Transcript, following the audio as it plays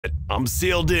I'm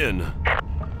sealed in.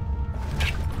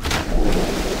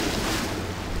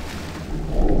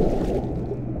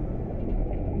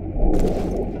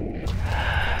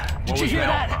 Did you hear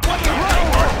that?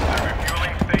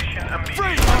 Refueling station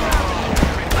immediately.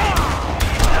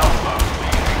 Alpha,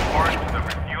 report to the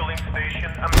refueling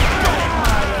station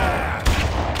immediately.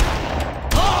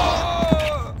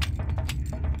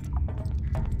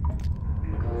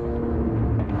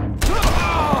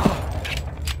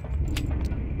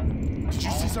 Did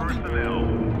you see something? Personnel,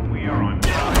 we are on.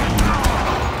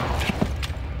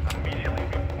 Immediately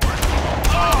report.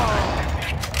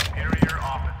 Superior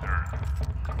officer.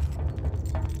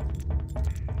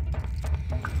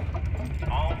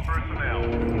 All personnel,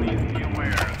 please be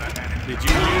aware that enemy. Did you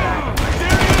hear that?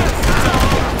 There he is! It's all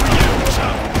over for you,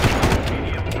 Chuck!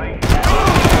 Medium height.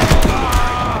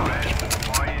 Red,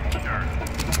 quiet shirt.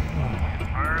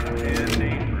 Armed and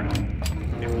dangerous.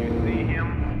 If you see him,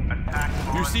 attack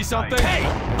on You see something? sight. Hey!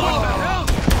 What the hell?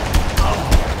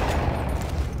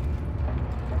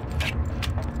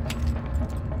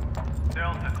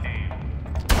 Delta team.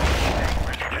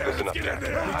 Listen up, Jack.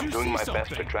 I'm doing my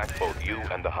best to track both you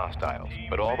and the hostiles,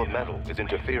 but all the metal is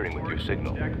interfering with your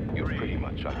signal. You're pretty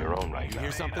much on your own right You now.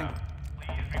 hear something?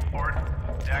 Please report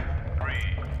Deck 3.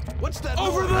 What's that?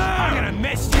 Over there! I'm gonna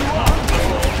mess you up!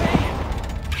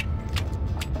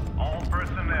 All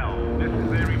personnel, this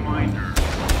is a reminder.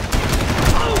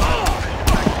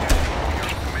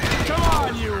 Come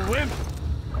on, you wimp!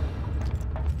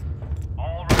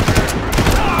 All repairs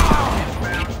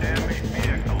inbound damaged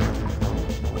vehicle.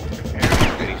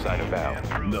 Any sign of Val?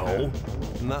 No.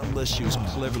 Not unless she was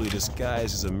cleverly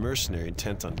disguised as a mercenary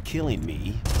intent on killing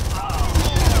me.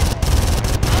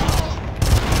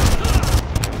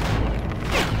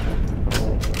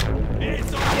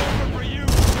 It's all over for you!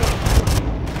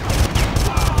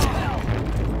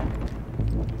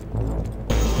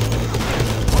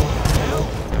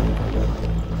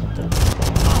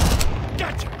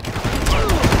 Gotcha!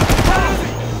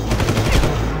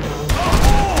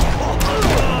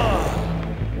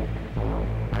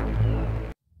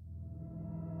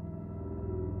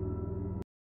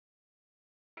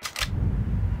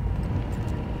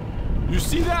 You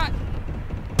see that?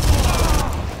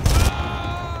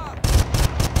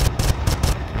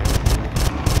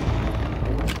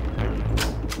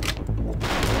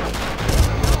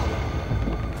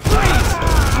 Freeze!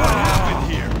 What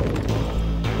happened here?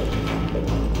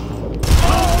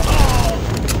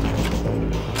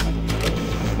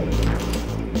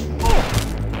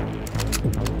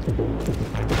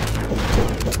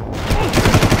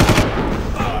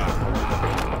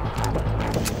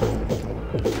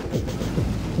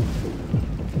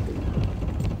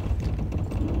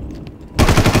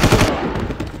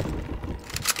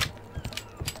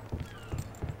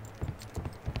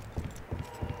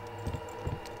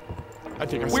 I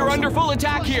think I saw We're under something. full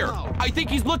attack here. I think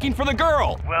he's looking for the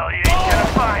girl. Well, you ain't gonna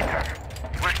find her.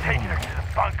 We're taking her to the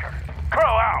bunker. Crow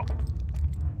out!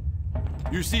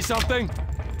 You see something?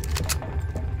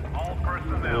 All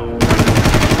personnel.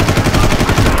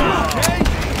 Okay.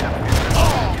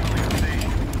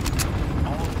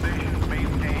 All stations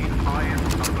maintain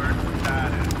highest alert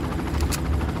status.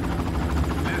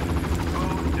 This is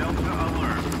Code Delta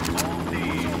Alert. All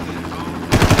teams, Code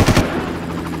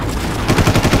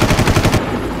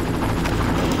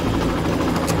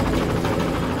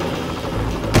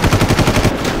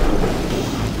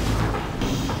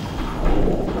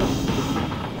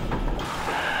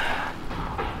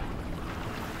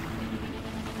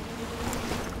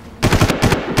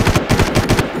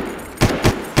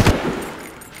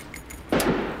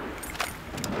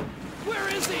Where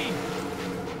is he?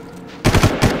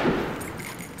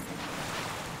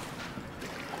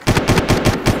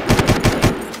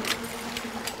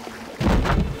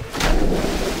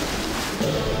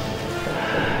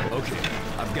 Okay,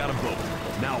 I've got a boat.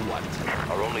 Now what?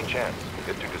 Our only chance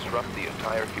is to disrupt the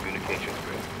entire communications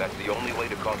grid. That's the only way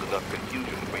to cause enough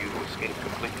confusion for you to escape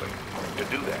completely. To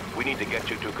do that, we need to get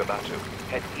you to Kabatu.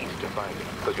 Head east to find it,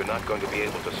 because you're not going to be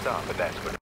able to stop, and that's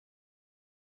going to